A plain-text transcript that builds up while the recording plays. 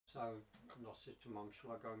So I said to Mum,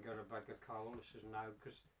 shall I go and get a bag of coal? She says no,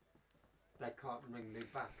 because they can't ring me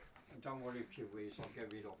back. And don't worry if you wheeze, I'll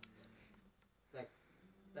get it up.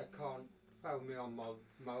 They can't phone me on my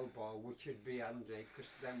mobile, which would be handy,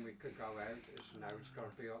 because then we could go out. So now it's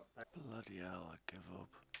got to be up there. Bloody hell, I give up.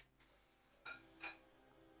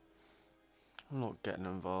 I'm not getting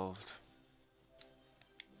involved.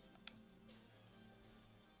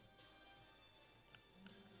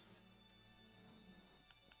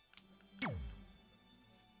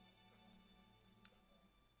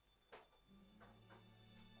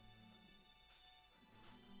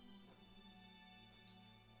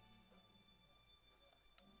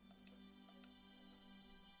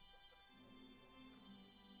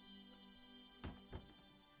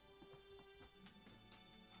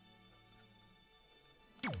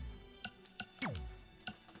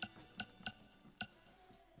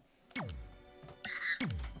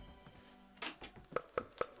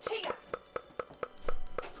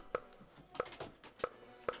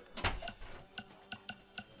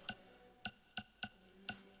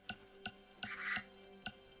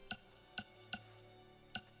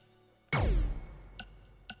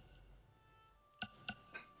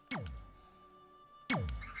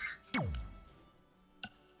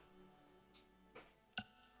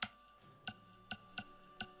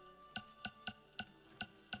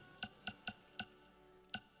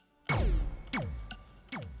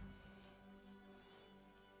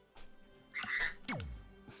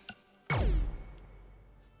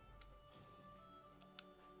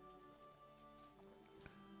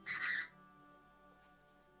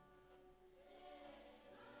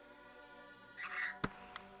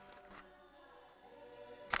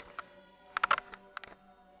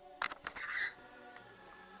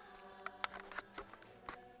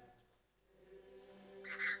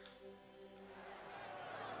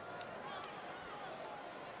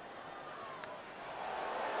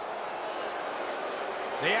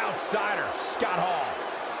 The outsider, Scott Hall.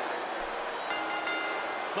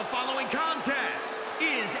 The following contest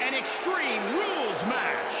is an Extreme Rules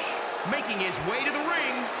match. Making his way to the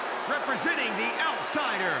ring, representing the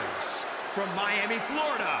Outsiders from Miami,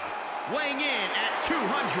 Florida, weighing in at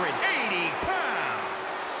 280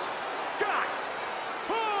 pounds, Scott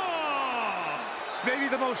Hall. Maybe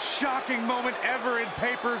the most shocking moment ever in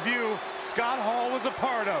pay-per-view Scott Hall was a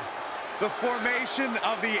part of. The formation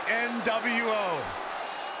of the NWO.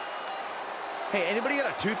 Hey, anybody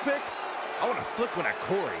got a toothpick? I want to flick one at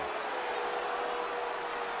Corey.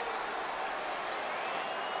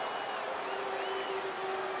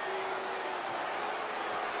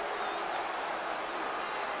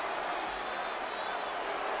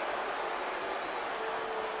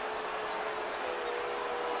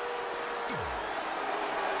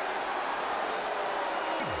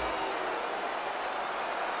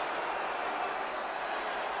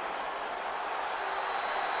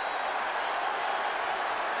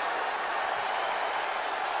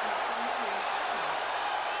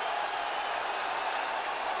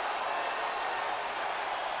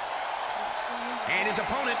 And his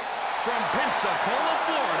opponent from Pensacola,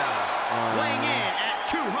 Florida, weighing in at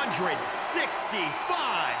 265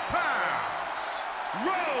 pounds,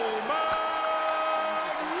 Roman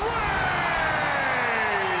Reigns!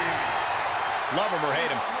 Love him or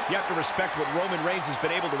hate him, you have to respect what Roman Reigns has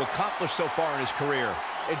been able to accomplish so far in his career.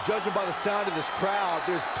 And judging by the sound of this crowd,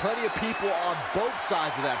 there's plenty of people on both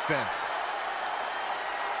sides of that fence.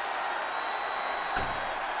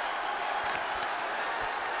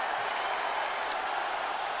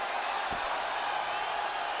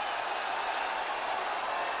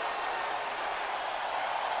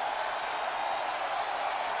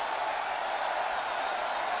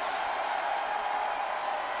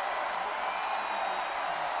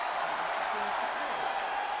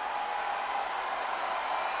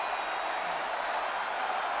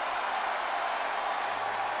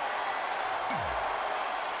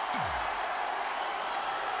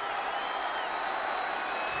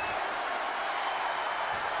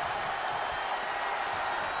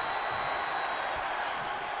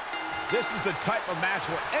 This is the type of match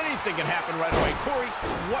where anything can happen right away. Corey,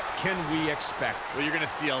 what can we expect? Well, you're going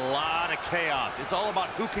to see a lot of chaos. It's all about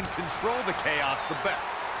who can control the chaos the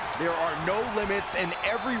best. There are no limits, and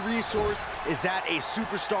every resource is at a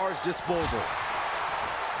superstar's disposal.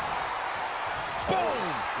 Boom!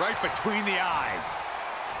 Right between the eyes.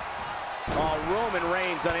 Oh, Roman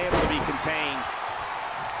Reigns unable to be contained.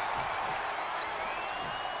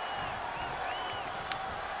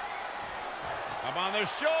 Up on their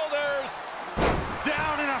shoulders.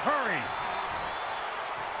 Down in a hurry.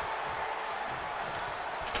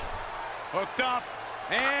 Hooked up.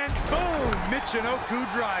 And boom, Michinoku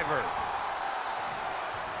driver.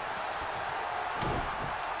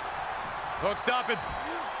 Hooked up and...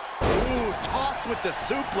 Ooh, tossed with the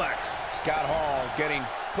suplex. Scott Hall getting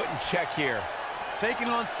put in check here. taking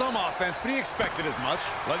on some offense, but he expected as much.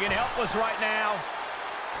 Looking helpless right now.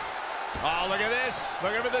 Oh, look at this.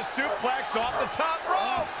 Look at the suplex off the top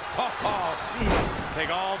rope. Oh, jeez.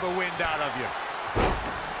 Take all the wind out of you.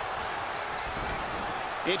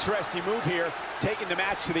 Interesting move here, taking the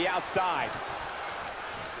match to the outside.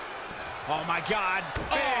 Oh, my God.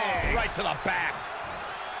 Oh, right to the back.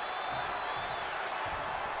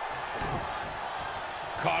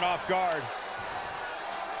 Caught off guard.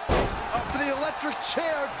 Up for the electric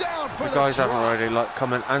chair, down for If the you guys haven't drop. already, like,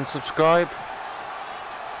 comment and subscribe.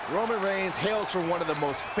 Roman Reigns hails from one of the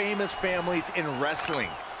most famous families in wrestling.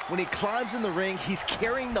 When he climbs in the ring, he's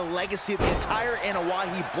carrying the legacy of the entire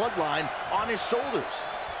Anoa'i bloodline on his shoulders.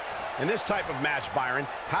 In this type of match, Byron,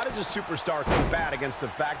 how does a superstar combat against the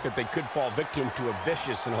fact that they could fall victim to a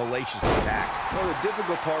vicious and hellacious attack? Well, the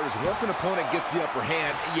difficult part is once an opponent gets the upper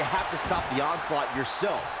hand, you have to stop the onslaught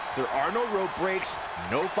yourself. There are no rope breaks,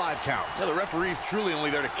 no 5 counts. Yeah, the referee is truly only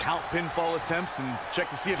there to count pinfall attempts and check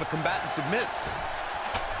to see if a combatant submits.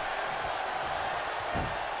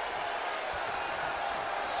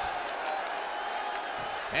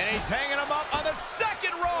 And he's hanging him up on the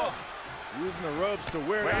second rope. Using the ropes to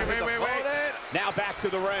wear down his opponent. Now back to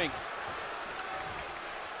the ring.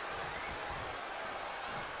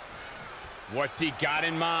 What's he got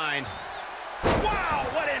in mind? Wow,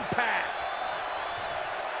 what impact!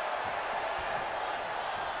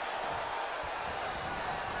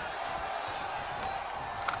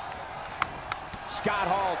 Scott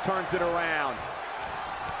Hall turns it around.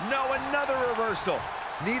 No, another reversal.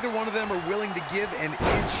 Neither one of them are willing to give an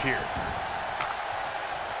inch here.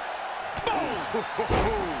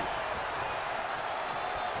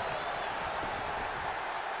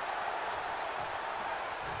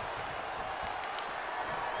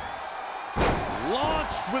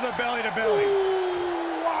 Launched with a belly-to-belly.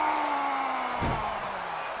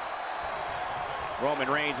 Roman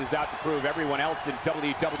Reigns is out to prove everyone else in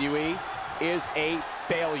WWE is a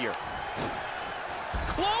failure.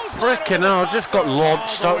 Frickin' hell, I just got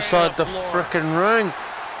launched outside the frickin' ring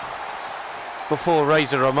before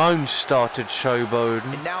Razor Ramon started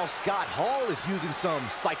showboating. And now Scott Hall is using some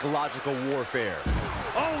psychological warfare.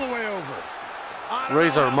 All the way over.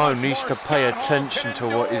 Razor Ramon needs to pay attention to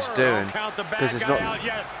what he's doing, because he's not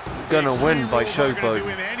gonna win by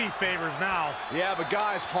showboating. Any favors now. Yeah, but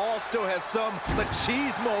guys, Hall still has some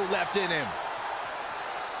machismo left in him.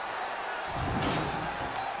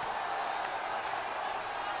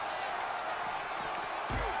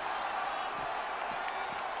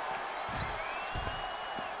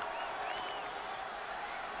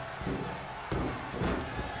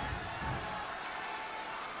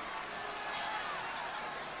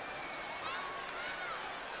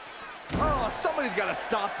 Oh, somebody's got to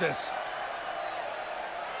stop this.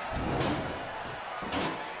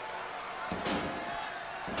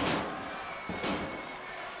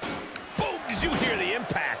 Boom! Did you hear the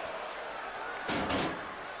impact?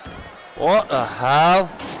 What the hell?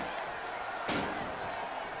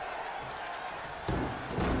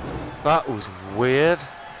 That was weird.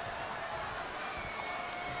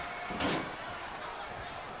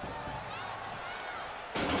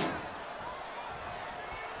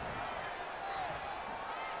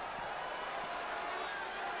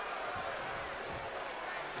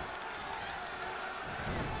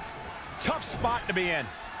 Tough spot to be in.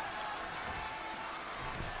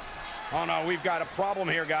 Oh, no, we've got a problem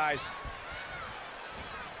here, guys.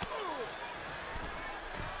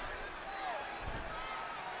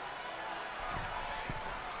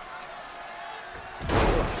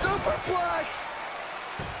 Superplex!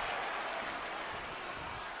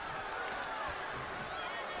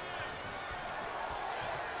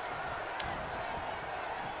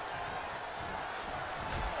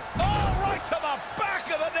 Oh, right to the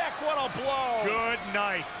back of the neck. What a blow. Good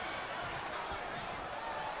night.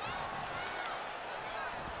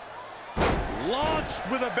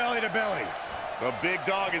 Launched with a belly-to-belly. The big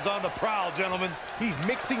dog is on the prowl, gentlemen. He's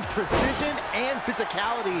mixing precision and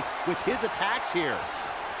physicality with his attacks here.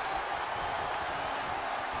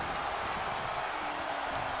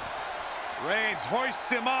 Reigns hoists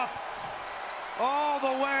him up. All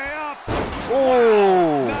the way up.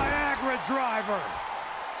 Oh! Niagara driver.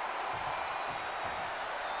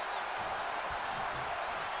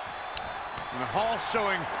 And Hall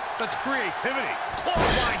showing such creativity.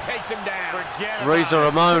 Clothesline takes him down. Forget Razor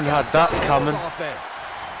about it. Ramon had that coming. Offense.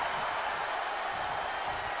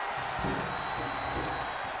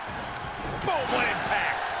 Boom, what impact.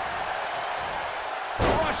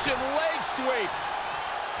 Russian leg sweep.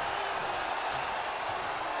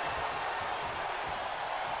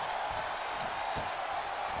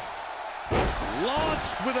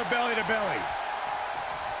 Launched with a belly-to-belly.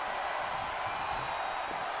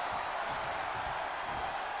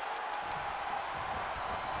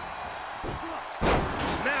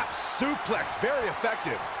 Snap suplex, very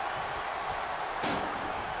effective.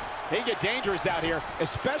 They get dangerous out here,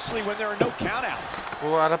 especially when there are no countouts.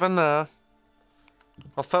 What happened there?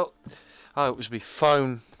 I felt... Oh, it was my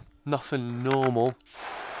phone. Nothing normal.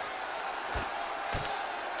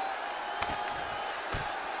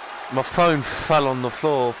 My phone fell on the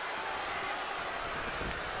floor.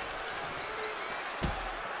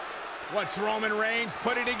 What's Roman Reigns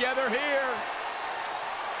putting together here?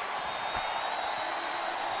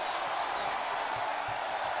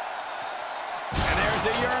 And there's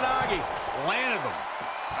the Uranagi. Landed them.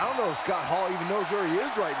 I don't know if Scott Hall even knows where he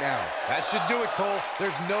is right now. That should do it, Cole.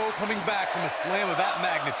 There's no coming back from a slam of that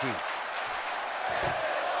magnitude.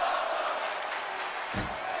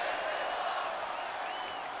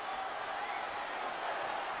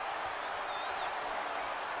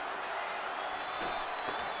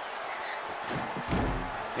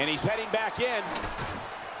 And he's heading back in.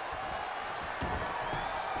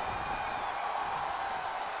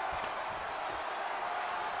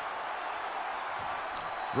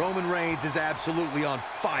 Roman Reigns is absolutely on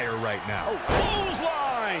fire right now.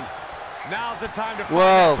 Clothesline! Now's the time to find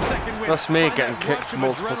Well, that second win. that's me Find getting that kicked rush of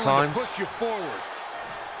multiple adrenaline to times. push you forward.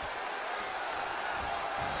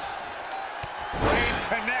 Reigns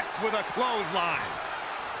connects with a clothesline.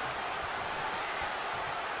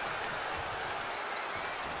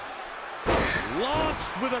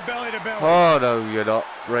 Launched with a belly-to-belly. Oh, no, you're not,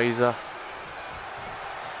 Razor.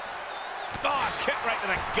 Oh, kick right to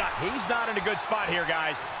the gut. He's not in a good spot here,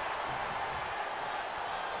 guys.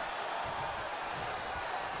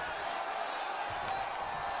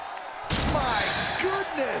 My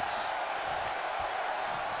goodness!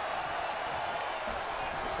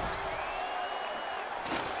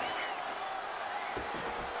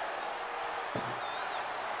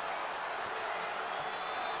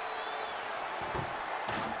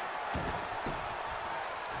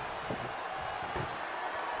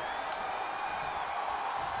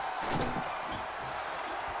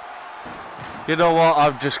 You know what?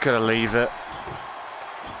 I'm just going to leave it.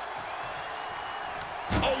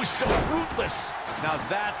 Oh, so ruthless. Now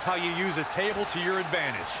that's how you use a table to your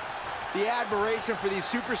advantage. The admiration for these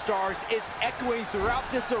superstars is echoing throughout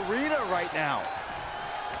this arena right now.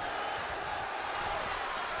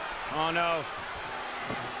 Oh, no.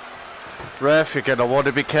 Ref, you're going to want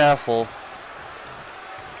to be careful.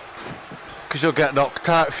 Because you'll get knocked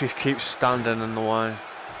out if you keep standing in the way.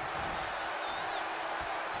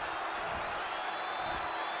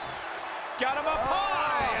 Got him up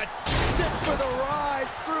high. Sit for the ride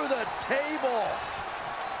through the table.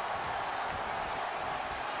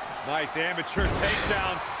 Nice amateur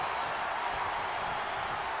takedown.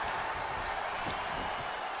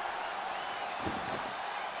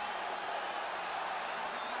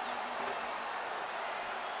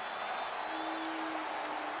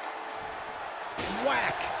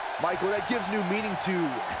 Whack! Michael, that gives new meaning to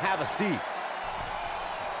have a seat.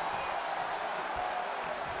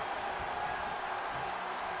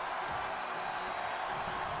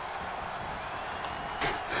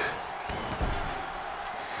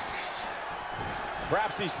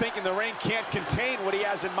 Perhaps he's thinking the ring can't contain what he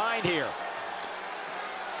has in mind here.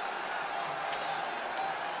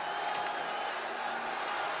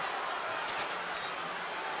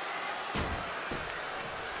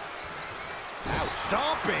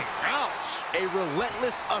 Stomping. Ouch. A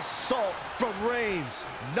relentless assault from Reigns.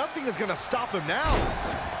 Nothing is going to stop him now.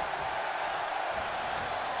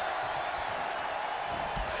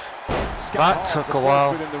 That took a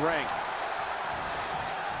while. Within the ring.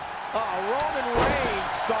 Oh, Roman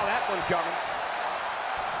Reigns saw that one coming.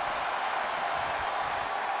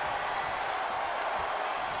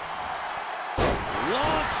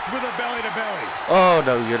 Launched with a belly-to-belly. Oh,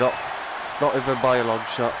 no, you're not. Not even by a long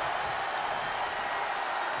shot.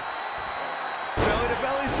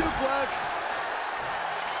 Belly-to-belly suplex.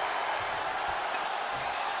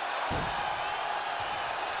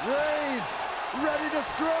 Reigns ready to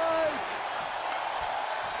strike.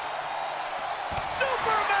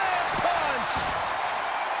 Superman punch.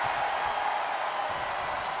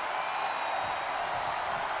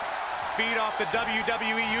 Feed off the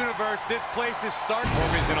WWE Universe. This place is starting.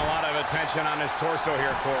 Focusing a lot of attention on his torso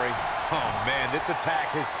here, Corey. Oh, man, this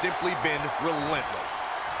attack has simply been relentless.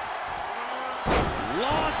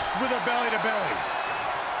 Launched with a belly-to-belly.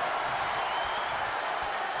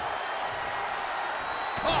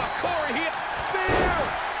 Oh, Corey, spear!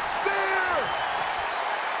 Spear!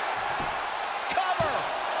 Cover!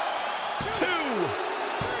 2.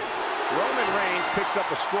 Roman Reigns picks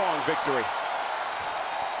up a strong victory.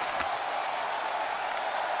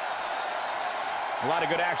 A lot of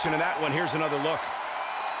good action in that one. Here's another look.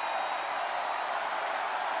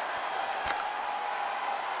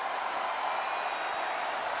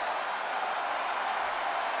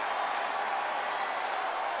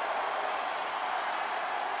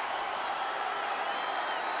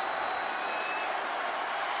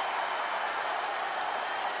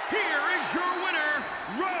 Here is your winner,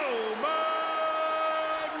 Roman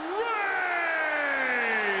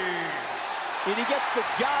Reigns! And he gets the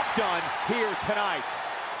job done here tonight.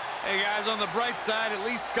 Hey guys, on the bright side, at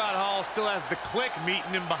least Scott Hall still has the Click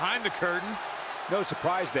meeting him behind the curtain. No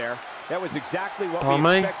surprise there. That was exactly what we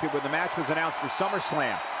expected when the match was announced for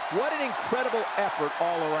SummerSlam. What an incredible effort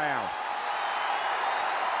all around.